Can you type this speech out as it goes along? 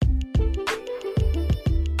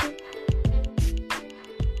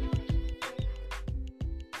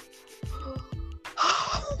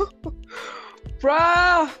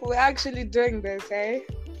Bruh, we're actually doing this, eh?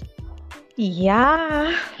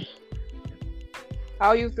 Yeah,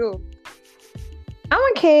 How you feel? I'm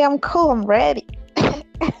okay. I'm cool. I'm ready.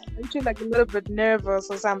 Aren't you like a little bit nervous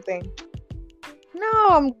or something? No,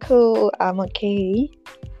 I'm cool. I'm okay.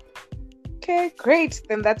 Okay, great.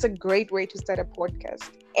 Then that's a great way to start a podcast.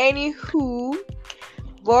 Anywho,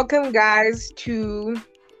 welcome guys to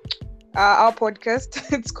our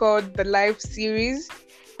podcast. It's called The Life Series.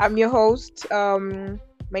 I'm your host.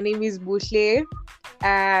 My name is Buhle,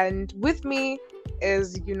 and with me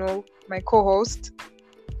is, my co-host.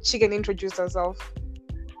 She can introduce herself.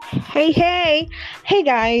 Hey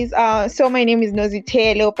guys. So my name is Nosy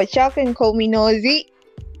Taylor, but y'all can call me Nosy.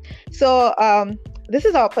 So this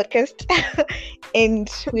is our podcast, and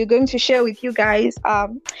we're going to share with you guys a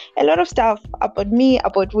lot of stuff about me,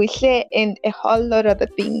 about Buhle, and a whole lot of other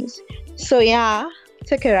things. So yeah,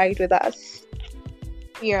 take a ride with us.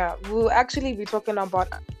 Yeah, we'll actually be talking about,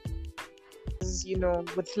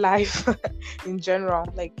 with life in general,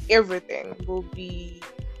 like everything. We'll be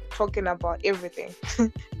talking about everything.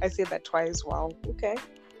 I say that twice. Wow. Okay.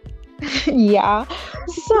 Yeah.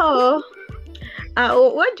 So,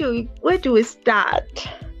 where do we start?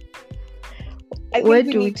 I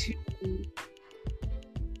think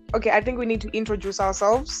we need to introduce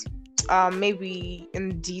ourselves. Maybe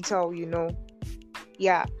in detail,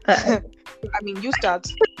 Yeah. I mean, you start.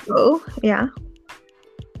 Oh, yeah.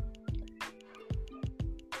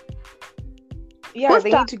 Yeah,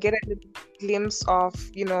 they need to get a little glimpse of,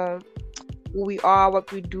 who we are,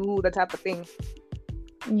 what we do, that type of thing.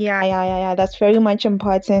 Yeah. That's very much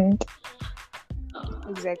important.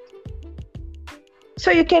 Exactly. So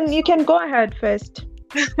you can go ahead first.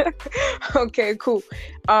 Okay, cool.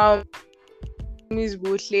 My name is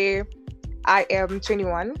Buhle. I am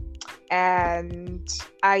 21 and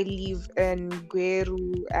I live in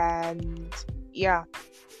Gweru, and yeah,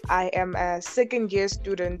 I am a second year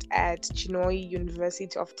student at Chinoi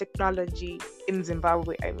University of Technology in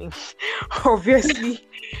Zimbabwe. I mean, obviously.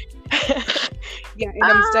 Yeah, and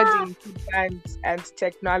I'm studying science and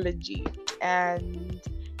technology, and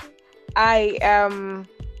I am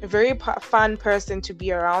a very fun person to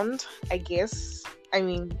be around, I guess. I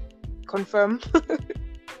mean, confirm.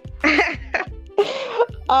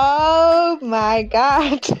 Oh my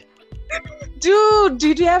God. Dude,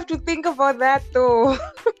 did you have to think about that though?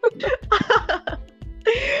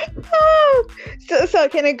 So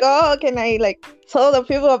can I go? Can I tell the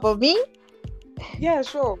people about me? Yeah,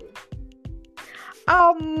 sure.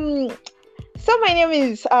 So my name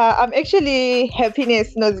is I'm actually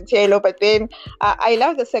Happiness Nosy Taylor, but then I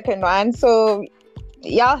love the second one, so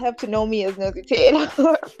y'all have to know me as Nosy Taylor.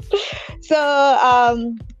 So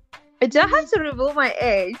I don't have to reveal my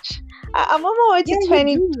age. I'm on my way to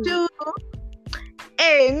 22,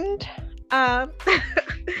 and I'm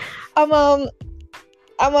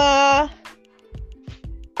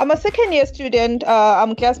a second year student.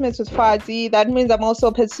 I'm classmates with Fadi. That means I'm also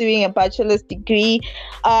pursuing a bachelor's degree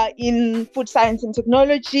in food science and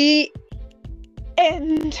technology.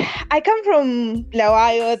 And I come from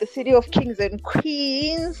Bulawayo, the city of kings and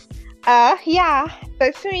queens. Yeah,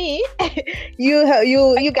 that's me. you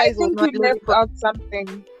guys will not left out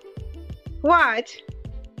something. What?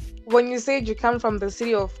 When you said you come from the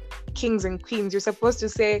city of kings and queens, you're supposed to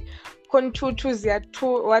say what, I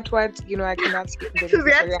cannot speak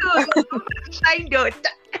English.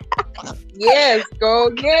 Yes, go,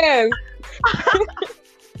 yes.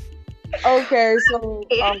 Okay, so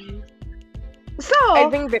I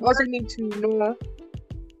think they also need to know.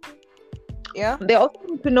 Yeah? They also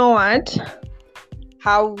need to know what?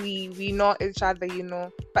 How we know each other,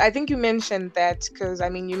 But I think you mentioned that because,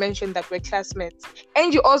 you mentioned that we're classmates.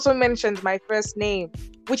 And you also mentioned my first name,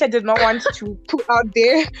 which I did not want to put out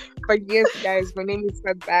there. But yes, guys, my name is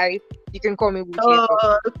Sadai. You can call me Buhle.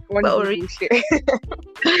 Sorry.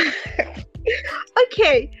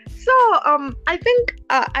 Okay, so I think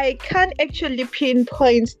I can't actually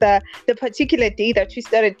pinpoint the particular day that we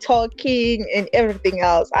started talking and everything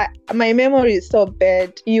else. My memory is so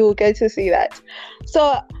bad. You get to see that. So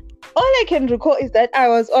all I can recall is that I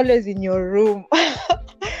was always in your room.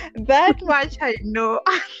 That much I know.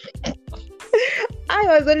 I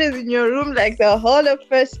was always in your room like the whole of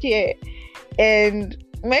first year, and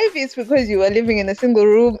maybe it's because you were living in a single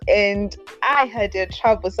room and I had a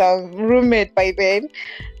troublesome roommate by then.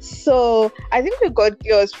 So I think we got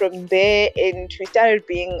girls from there, and we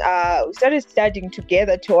started studying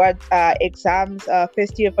together towards exams,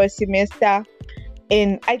 first year, first semester.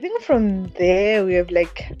 And I think from there we have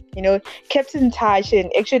kept in touch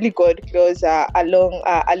and actually got closer along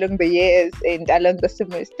the years and along the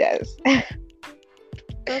semesters.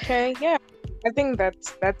 Okay, yeah. I think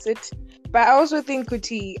that's it. But I also think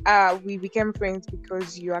Kuti, we became friends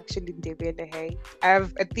because you actually Ndebele, hey. I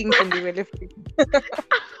have a thing for Ndebele friends.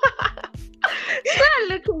 Not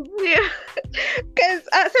look at me. Because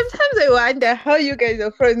sometimes I wonder how you guys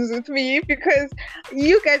are friends with me, because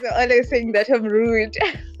you guys are always saying that I'm rude.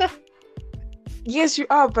 Yes, you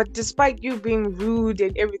are, but despite you being rude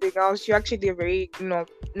and everything else, you're actually a very,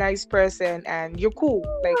 nice person and you're cool.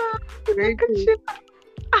 Like, very Look at cool. you.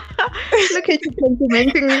 Look at you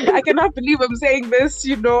complimenting me. I cannot believe I'm saying this,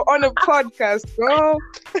 on a podcast, bro.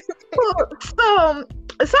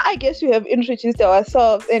 So I guess we have introduced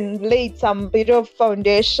ourselves and laid some bit of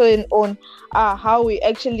foundation on how we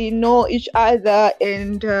actually know each other,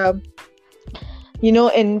 and and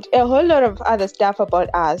a whole lot of other stuff about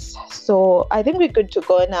us. So I think we're good to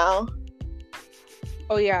go now.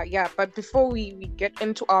 Oh yeah. But before we get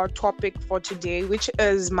into our topic for today, which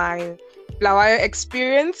is my Bulawayo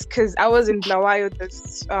experience, because I was in Bulawayo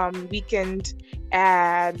this weekend,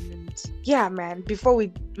 and yeah, man. Before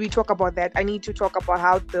we talk about that, I need to talk about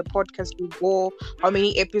how the podcast will go, how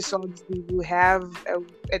many episodes we will have a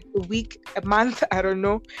week, a month, I don't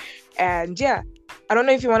know, and yeah, I don't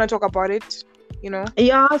know if you want to talk about it.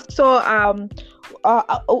 Yeah, so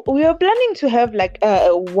we are planning to have like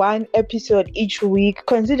one episode each week,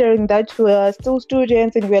 considering that we are still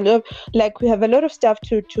students and we have a lot of stuff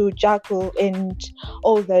to juggle and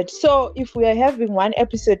all that. So if we are having one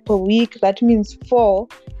episode per week, that means 4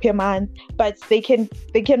 per month, but they can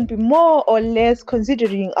be more or less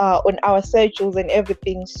considering on our schedules and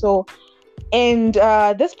everything. So, and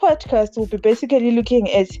this podcast will be basically looking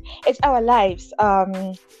at our lives,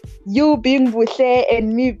 you being Buhle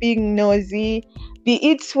and me being Nosy, be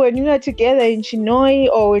it when we are together in Chinoi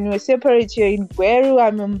or when we're separate, you're in Gweru,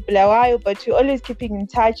 I'm in Bulawayo, but we're always keeping in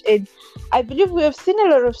touch. And I believe we have seen a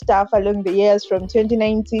lot of stuff along the years from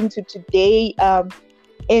 2019 to today, and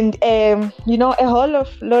a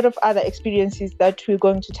lot of other experiences that we're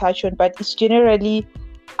going to touch on, but it's generally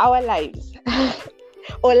our lives.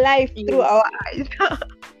 Or life through our eyes.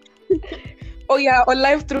 Oh yeah, or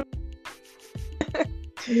life through.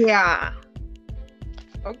 Yeah.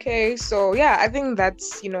 Okay, so yeah, I think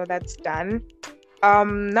that's done.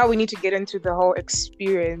 Now we need to get into the whole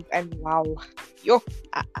experience, and wow,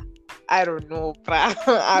 I don't know, bruh.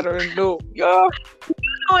 I don't know, I don't know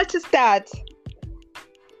where to start.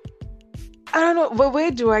 I don't know, but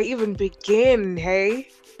where do I even begin? Hey.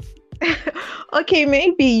 Okay,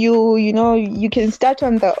 maybe you can start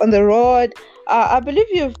on the road. I believe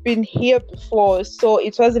you've been here before, so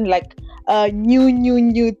it wasn't like a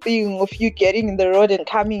new thing of you getting in the road and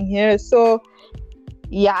coming here. So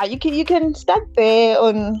yeah, you can start there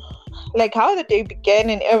on like how the day began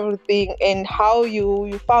and everything, and how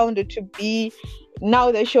you found it to be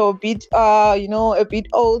now that you're a bit a bit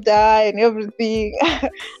older and everything.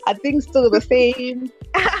 Are things still the same?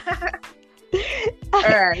 All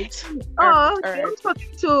right.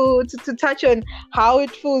 To touch on how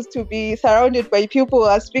it feels to be surrounded by people who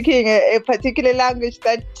are speaking a particular language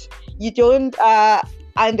that you don't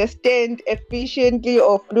understand efficiently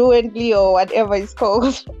or fluently or whatever it's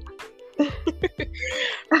called. So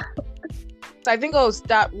I think I'll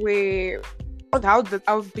start with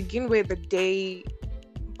I'll begin with the day.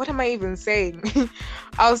 What am I even saying?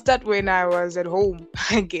 I'll start when I was at home,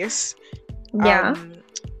 I guess. Yeah.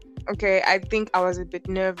 Okay, I think I was a bit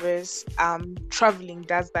nervous. Traveling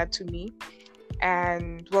does that to me.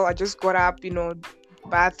 And well, I just got up,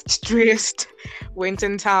 bathed, dressed, went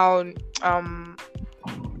in town.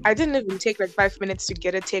 I didn't even take like 5 minutes to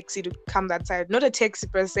get a taxi to come that side. Not a taxi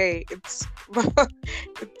per se. It's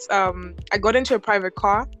I got into a private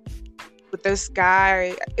car with this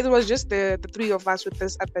guy. It was just the three of us with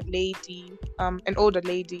this other lady, an older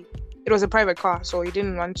lady. It was a private car, so he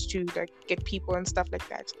didn't want to like get people and stuff like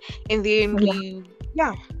that. And then we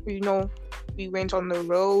went on the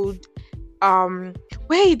road.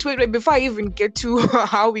 Wait, before I even get to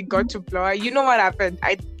how we got to Bulawayo, you know what happened?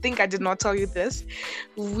 I think I did not tell you this.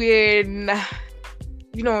 When,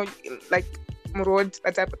 like road,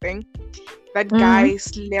 that type of thing, that guy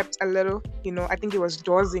slept a little, I think he was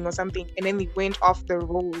dozing or something, and then he went off the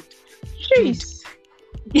road. Jeez.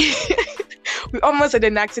 We almost had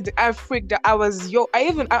an accident. I freaked out. I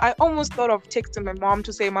almost thought of texting my mom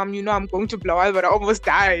to say, Mom, I'm going to Bulawayo, but I almost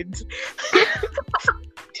died.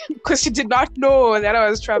 Because she did not know that I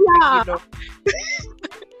was traveling,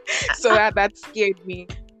 So that scared me.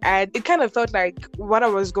 And it kind of felt like what I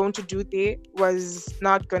was going to do there was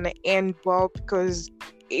not going to end well, because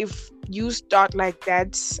if you start like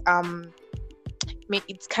that,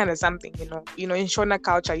 it's kind of something, in Shona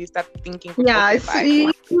culture, you start thinking, yeah, okay,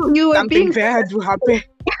 you were something bad will happen.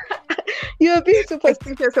 You're being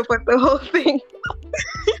superstitious about the whole thing.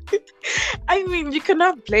 I mean, you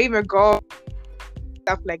cannot blame a girl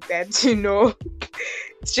stuff like that, you know.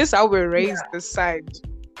 It's just how we're raised this side.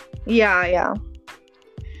 Yeah.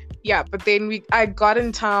 Yeah, but then I got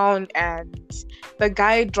in town and the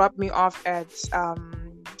guy dropped me off at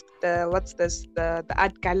the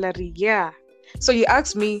art gallery. Yeah. So he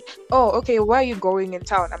asked me, "Oh, okay, where are you going in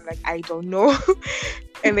town?" I'm like, "I don't know."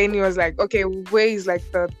 And then he was like, "Okay, where is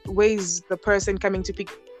the person coming to pick?"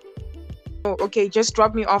 Oh, okay, just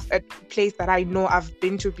drop me off at a place that I know I've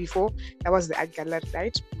been to before. That was the art gallery,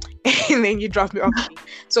 right? And then you dropped me off.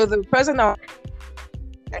 So the person and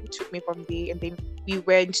took me from there, and then we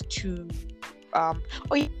went to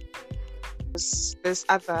this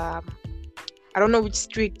other I don't know which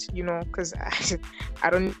street, you know, because I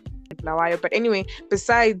don't know Bulawayo. But anyway,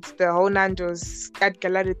 besides the whole Nando's art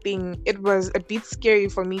gallery thing, it was a bit scary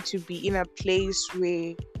for me to be in a place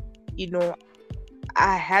where, you know,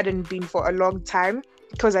 I hadn't been for a long time,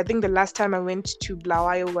 because I think the last time I went to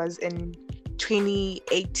Bulawayo was in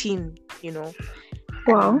 2018, you know.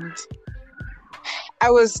 Wow. And I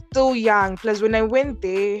was still young. Plus, when I went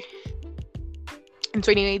there in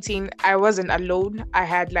 2018, I wasn't alone. I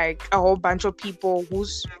had like a whole bunch of people who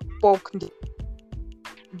spoke.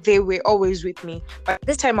 They were always with me. But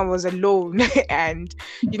this time I was alone. And,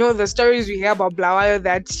 you know, the stories we hear about Bulawayo,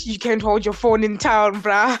 that you can't hold your phone in town,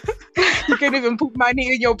 bruh. You can't even put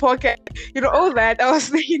money in your pocket. You know, all that. I was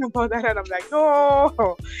thinking about that and I'm like,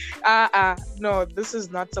 no, this is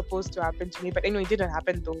not supposed to happen to me. But anyway, it didn't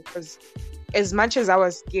happen though, because as much as I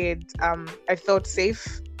was scared, I felt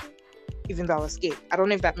safe, even though I was scared. I don't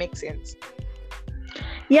know if that makes sense.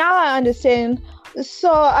 Yeah, I understand.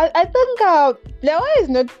 So I think Bulawayo is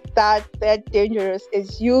not that dangerous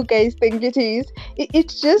as you guys think it is.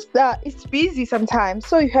 It's just that it's busy sometimes,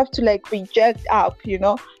 so you have to like be jacked up, you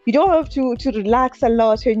know. You don't have to relax a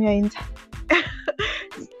lot when you're in town.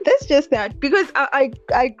 That's just that, because I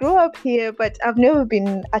grew up here, but I've never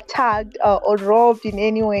been attacked or robbed in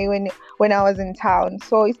any way when I was in town,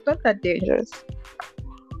 so it's not that dangerous.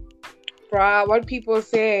 Bruh, what people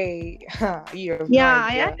say. You have no Yeah,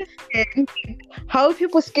 I idea. understand how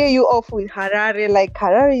people scare you off with Harare. Like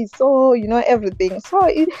Harare is so, you know, everything. So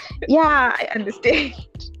yeah, I understand.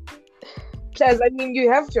 Plus, I mean, you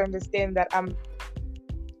have to understand that I'm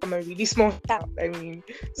from a really small town. I mean,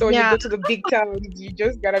 so when you Yeah, go to the big towns, you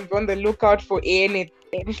just gotta be on the lookout for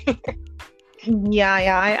anything.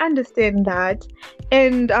 yeah, I understand that,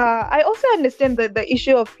 and I also understand the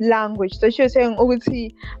issue of language. So she was saying,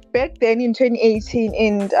 obviously, back then in 2018,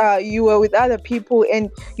 and you were with other people,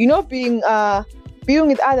 and you know, being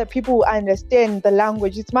with other people who understand the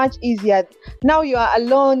language, it's much easier. Now you are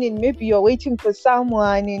alone, and maybe you're waiting for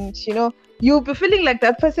someone, and you know, you'll be feeling like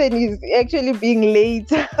that person is actually being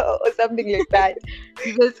late or something like that,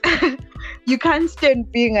 because you can't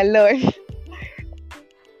stand being alone.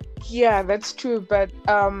 Yeah, that's true. But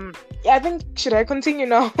I think, should I continue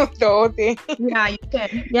now the whole thing? Yeah, you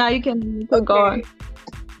can. Yeah, you can go on. Okay.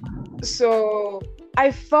 So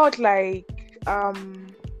I felt like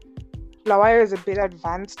Bulawayo is a bit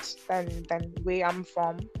advanced than where I'm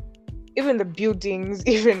from. Even the buildings,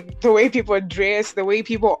 even the way people dress, the way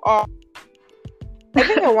people are. I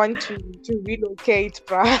think I want to relocate,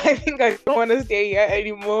 bruh. I think I don't want to stay here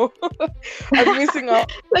anymore. I'm missing out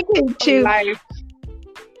Like on life.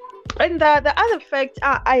 And the other fact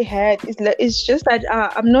I had is it's just that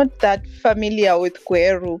I'm not that familiar with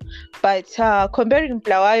Gweru, but comparing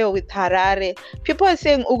Bulawayo with Harare, people are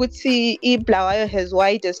saying Uguti Bulawayo has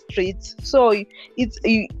wider streets, so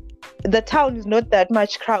the town is not that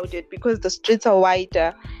much crowded because the streets are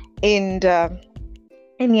wider, and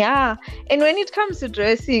yeah, and when it comes to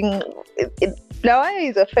dressing, Bulawayo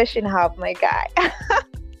is a fashion hub, my guy.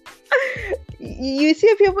 You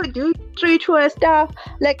see people do streetwear stuff.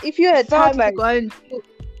 Like if you had time to go and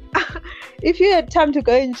if you had time to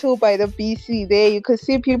go and chill by the BC there, you could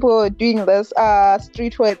see people doing this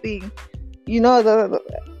streetwear thing. You know,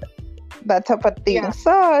 that type of thing. Yeah.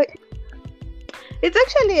 So it's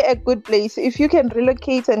actually a good place. If you can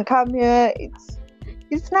relocate and come here,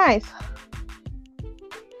 it's nice.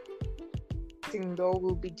 Though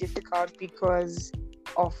will be difficult because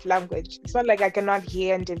of language. It's not like I cannot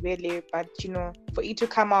hear and Ndebele, but you know, for it to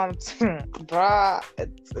come out, bruh,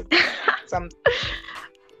 it's some.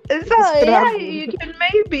 So yeah, you can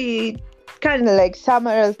maybe kind of like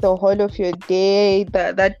summarize the whole of your day,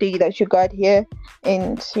 that day that you got here,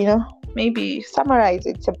 and you know, maybe summarize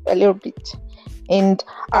it a little bit, and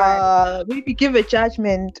maybe give a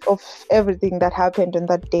judgment of everything that happened on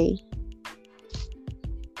that day.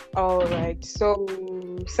 All right. So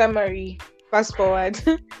summary. Fast forward.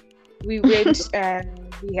 We went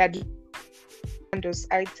and we had those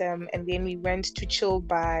item, and then we went to chill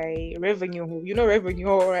by Revenue Hall. You know Revenue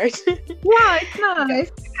Hall, right? Yeah, it's Yeah.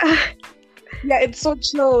 nice. Yeah, it's so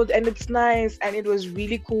chilled and it's nice and it was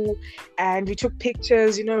really cool. And we took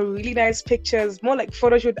pictures, really nice pictures, more like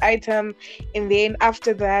photo shoot item. And then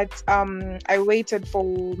after that, I waited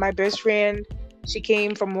for my best friend. She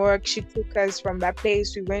came from work. She took us from that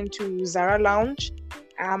place. We went to Zara Lounge.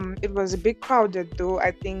 It was a bit crowded though,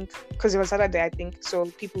 I think, because it was Saturday, I think. So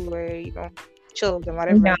people were, chilled and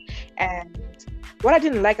whatever. Yeah. And what I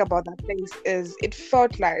didn't like about that place is it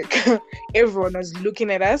felt like everyone was looking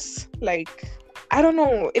at us, like, I don't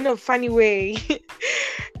know, in a funny way.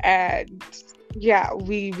 And yeah,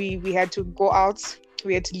 we had to go out.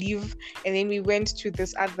 We had to leave, and then we went to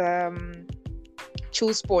this other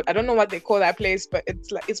chill spot. I don't know what they call that place, but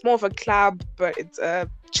it's more of a club, but it's a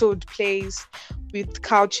chilled place with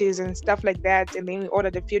couches and stuff like that. And then we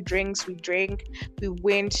ordered a few drinks. We drank. We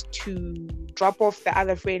went to drop off the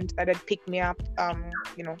other friend that had picked me up.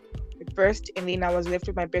 At first, and then I was left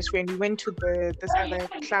with my best friend. We went to this other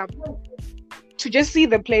club to just see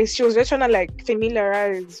the place. She was just trying to like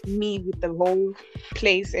familiarize me with the whole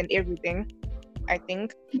place and everything, I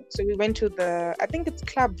think. So we went to I think it's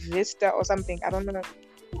Club Vista or something. I don't know.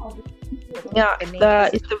 Yeah,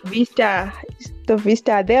 it's the Vista. It's the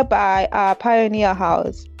Vista there by Pioneer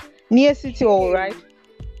House. Near City Hall, right?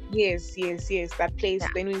 Yes, that place. Yeah.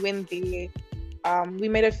 Then we went there. We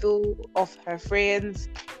met a few of her friends,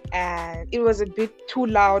 and it was a bit too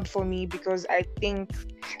loud for me because I think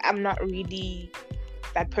I'm not really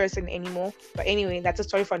that person anymore. But anyway, that's a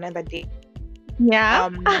story for another day. Yeah.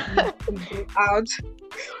 Out.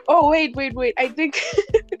 Oh wait! I think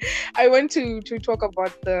I want to talk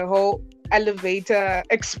about the whole elevator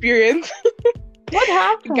experience. What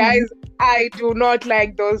happened? Guys, I do not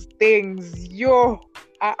like those things. Yo,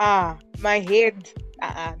 my head.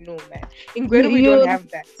 No, man. In Gweru, we don't have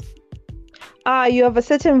that. You have a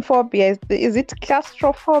certain phobia. Is it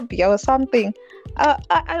claustrophobia or something?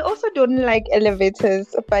 I also don't like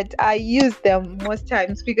elevators, but I use them most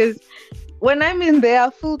times because when I'm in there, I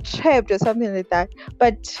feel trapped or something like that.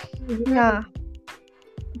 But yeah,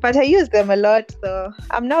 but I use them a lot, so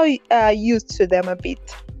I'm now used to them a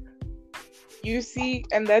bit. You see,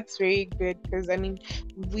 and that's very good because I mean,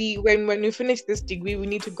 when we finish this degree, we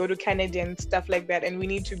need to go to Canada and stuff like that, and we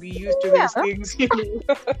need to be used to those things.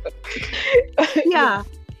 Yeah.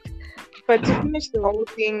 But to finish the whole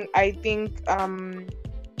thing, I think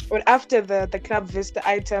well, after the Club Vista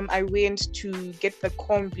item, I went to get the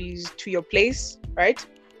combis to your place, right?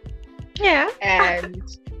 Yeah. And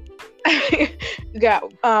yeah,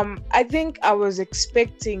 I think I was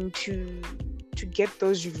expecting to get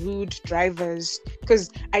those rude drivers because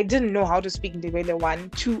I didn't know how to speak Ndebele. 1,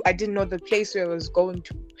 2, I didn't know the place where I was going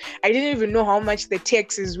to. I didn't even know how much the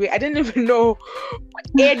taxes were. I didn't even know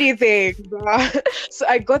anything. So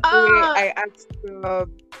I got there. I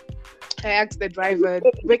asked the driver,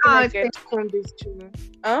 where can I get combis to?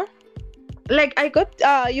 Like I got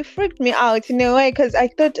you freaked me out in a way because I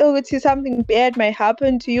thought, something bad might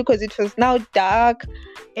happen to you because it was now dark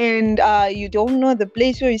and you don't know the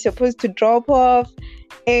place where you're supposed to drop off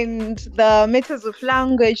and the matters of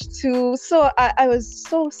language too. So I was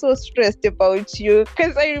so stressed about you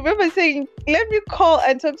because I remember saying, let me call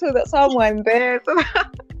and talk to someone there.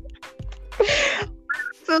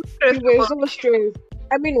 So stressed. We were so stressed.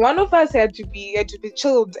 I mean, one of us had to be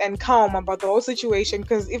chilled and calm about the whole situation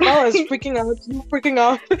because if I was freaking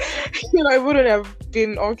out, it wouldn't have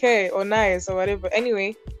been okay or nice or whatever.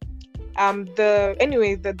 Anyway,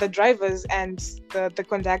 the drivers and the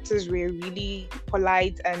conductors were really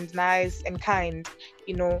polite and nice and kind,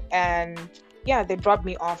 and yeah, they dropped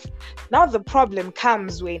me off. Now the problem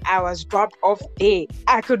comes when I was dropped off there.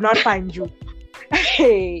 I could not find you.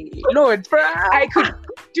 Hey, Lord,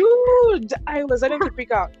 dude, I was starting to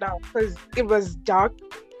freak out now because it was dark.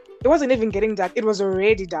 It wasn't even getting dark. It was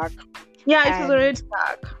already dark. Yeah, it was already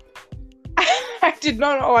dark. I did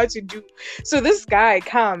not know what to do. So this guy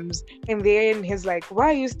comes and then he's like, why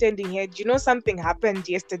are you standing here? Do you know something happened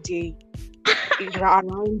yesterday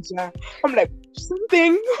around here? I'm like,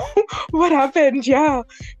 something? What happened? Yeah.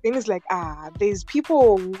 Then it's like, there are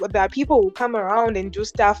people who come around and do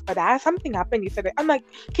stuff, but something happened yesterday. I'm like,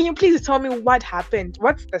 can you please tell me what happened?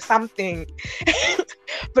 What's the something?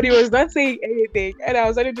 But he was not saying anything, and I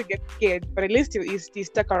was starting to get scared. But at least he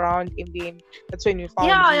stuck around, and then that's when we found.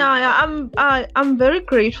 Yeah. I'm very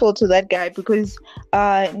grateful to that guy because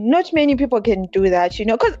not many people can do that,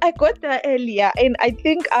 because I got there earlier, and I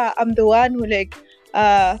think I'm the one who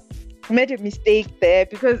made a mistake there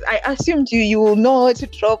because I assumed you will know how to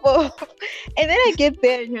drop off. And then I get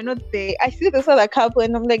there and you're not there. I see this other couple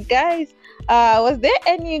and I'm like, guys, was there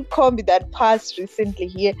any combi that passed recently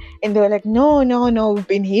here? And they were like, no, we've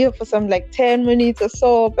been here for some like 10 minutes or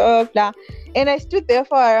so, blah, blah, blah. And I stood there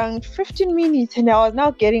for around 15 minutes and I was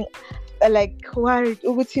now getting like worried.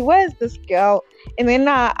 Uguti, where's this girl? And then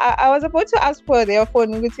I was about to ask for their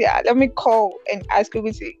phone. Uguti, let me call and ask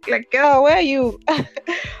Uguti, like, girl, where are you?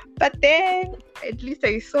 But then at least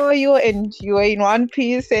I saw you and you were in one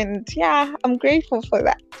piece, and yeah, I'm grateful for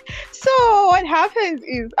that. So what happens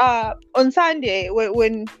is on Sunday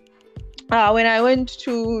when I went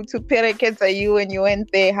to Perekeza you and you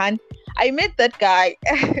went there, Han, I met that guy,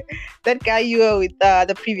 that guy you were with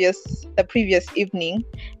the previous evening,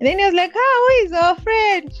 and then he was like, "Ah, who is our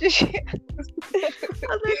friend?"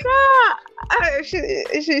 I was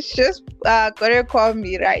like, she's just gonna call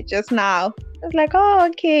me right just now. I was like, "Oh,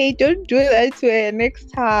 okay, don't do that to her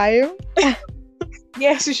next time."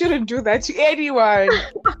 Yes, you shouldn't do that to anyone.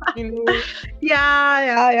 You know.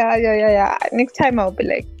 Yeah. Next time I'll be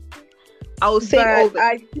like, I'll say all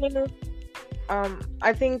the.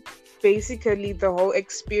 I think basically the whole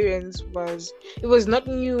experience was not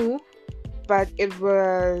new, but it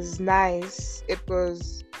was nice. I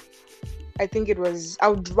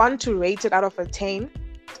would want to rate it out of a 10.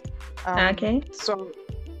 Okay. So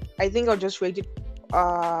I think I'll just rate it.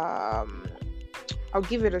 I'll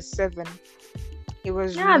give it a 7. It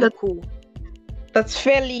was really cool. That's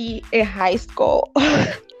fairly a high score.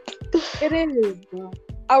 It is.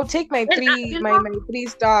 I'll take my 3 my 3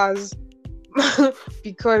 stars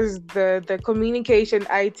because the communication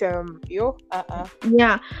item,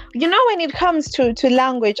 Yeah, when it comes to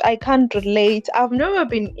language, I can't relate. I've never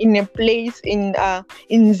been in a place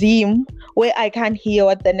in Zim where I can't hear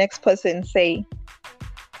what the next person say.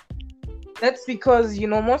 That's because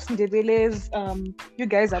most Ndebeles, you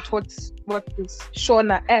guys are taught what is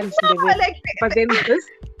Shona and Ndebele, but then this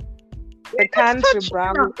the country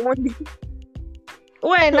brown only.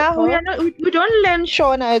 We don't learn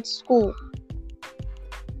Shona at school.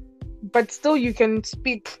 But still, you can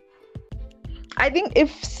speak. I think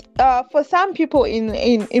if for some people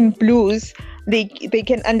in blues, they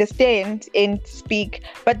can understand and speak,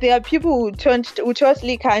 but there are people who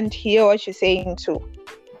totally can't hear what you're saying too.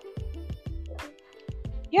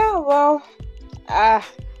 Yeah, well,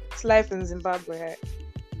 it's life in Zimbabwe.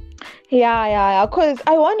 Yeah. Because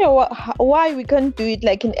I wonder why we can't do it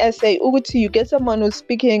like in SA. Uguti, you get someone who's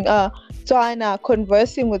speaking Tswana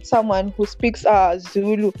conversing with someone who speaks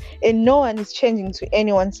Zulu, and no one is changing to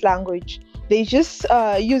anyone's language. They just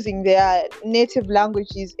using their native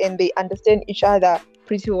languages and they understand each other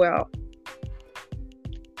pretty well.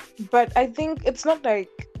 But I think it's not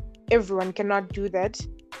like everyone cannot do that,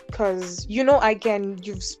 because I can.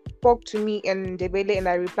 You've spoke to me in Ndebele and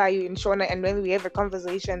I reply you in Shona, and when we have a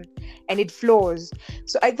conversation and it flows.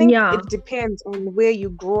 So I think it depends on where you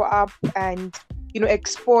grow up and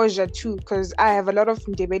exposure too, because I have a lot of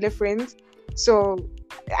Ndebele friends, so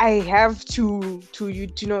I have to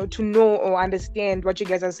know or understand what you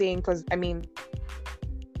guys are saying, because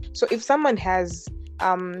so if someone has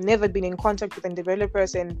never been in contact with a Ndebele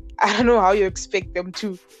person, I don't know how you expect them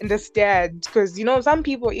to understand, because some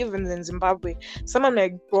people, even in Zimbabwe, someone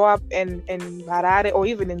might grow up in Harare or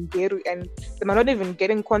even in Beru and they might not even get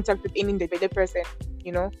in contact with any Ndebele person.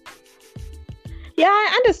 Yeah,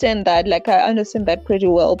 I understand that. Like, I understand that pretty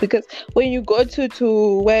well, because when you go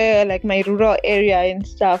to where, like, my rural area and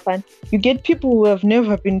stuff, and you get people who have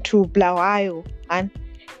never been to Bulawayo,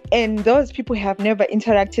 and those people have never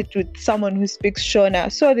interacted with someone who speaks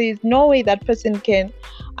Shona. So there's no way that person can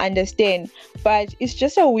understand. But it's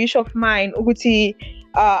just a wish of mine, Uguti,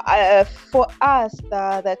 for us,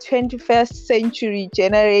 the 21st century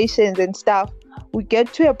generations and stuff, we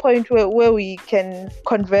get to a point where we can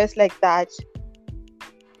converse like that.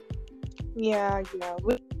 Yeah.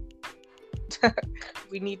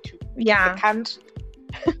 We need to. Yeah. The country.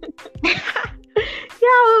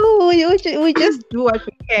 Yeah, we just do what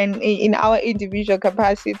we can in our individual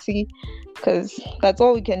capacity, because that's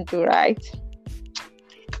all we can do, right?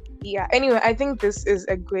 Yeah. Anyway, I think this is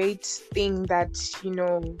a great thing that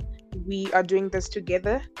we are doing this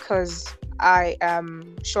together, because I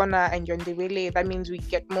am Shona and you're Ndebele. That means we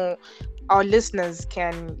get more. Our listeners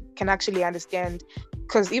can actually understand,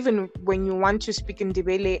 because even when you want to speak in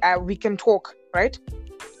Ndebele, we can talk, right?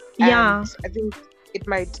 Yeah. And I think it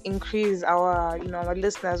might increase our our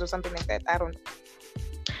listeners or something like that. I don't know.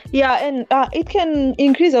 Yeah, and it can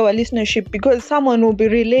increase our listenership because someone will be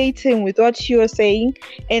relating with what you're saying,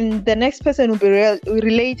 and the next person will be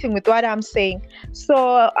relating with what I'm saying.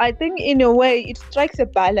 So I think, in a way, it strikes a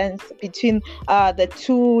balance between the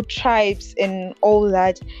two tribes and all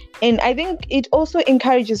that. And I think it also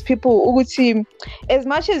encourages people who team, as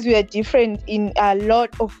much as we are different in a lot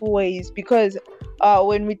of ways, because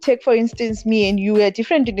when we take, for instance, me and you, we are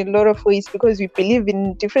different in a lot of ways because we believe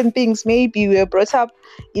in different things. Maybe we were brought up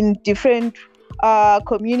in different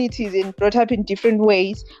communities and brought up in different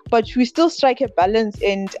ways, but we still strike a balance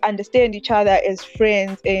and understand each other as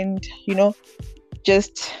friends, and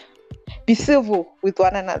just be civil with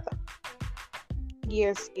one another.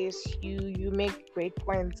 Yes, you make great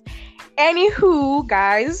points. Anywho,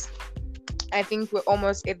 guys, I think we're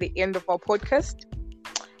almost at the end of our podcast.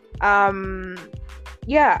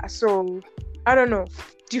 Yeah, so I don't know.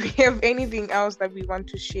 Do we have anything else that we want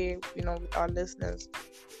to share, with our listeners?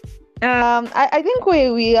 I think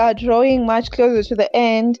we are drawing much closer to the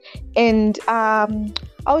end, and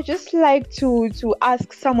I would just like to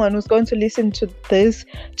ask someone who's going to listen to this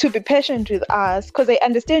to be patient with us, because I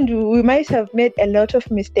understand we might have made a lot of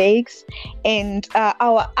mistakes, and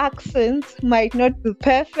our accents might not be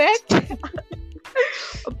perfect.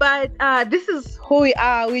 But this is who we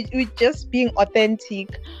are. We're just being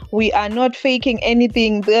authentic. We are not faking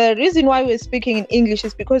anything. The reason why we're speaking in English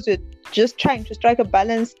is because we're just trying to strike a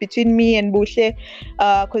balance between me and Buhle,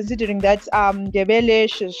 considering that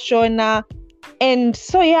Debele, she's Shona. And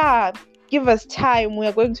so, yeah, give us time. We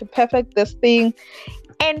are going to perfect this thing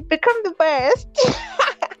and become the best.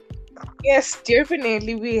 Yes,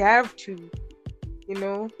 definitely we have to.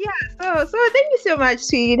 Yeah, so thank you so much,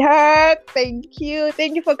 sweetheart. Thank you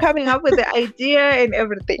for coming up with the idea and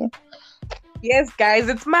everything. Yes, guys,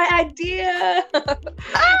 it's my idea.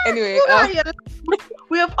 Anyway,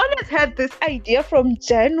 we have always had this idea from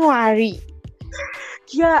January.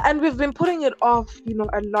 Yeah, and we've been putting it off,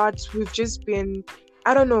 a lot. We've just been,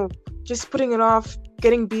 I don't know, just putting it off,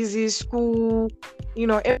 getting busy, school,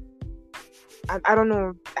 I don't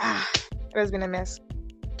know. It has been a mess.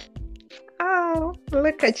 Oh,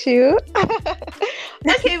 look at you.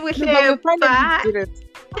 Okay, we finally did it.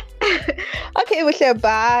 Okay, we say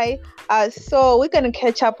bye. So we're gonna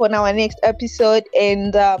catch up on our next episode,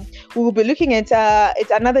 and we will be looking at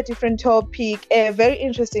another different topic, a very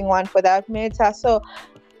interesting one for that matter. So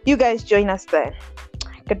you guys join us then.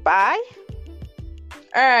 Goodbye.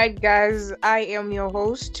 All right, guys. I am your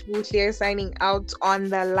host, Buhle, signing out on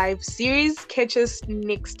the live series. Catch us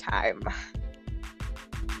next time.